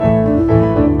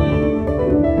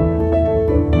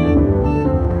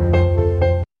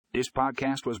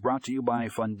podcast was brought to you by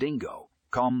Fundingo.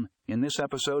 In this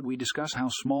episode, we discuss how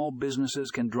small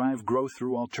businesses can drive growth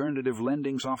through alternative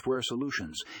lending software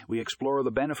solutions. We explore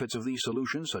the benefits of these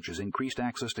solutions, such as increased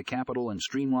access to capital and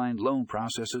streamlined loan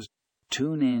processes.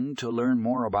 Tune in to learn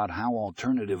more about how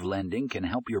alternative lending can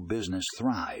help your business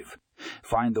thrive.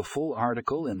 Find the full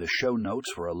article in the show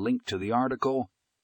notes for a link to the article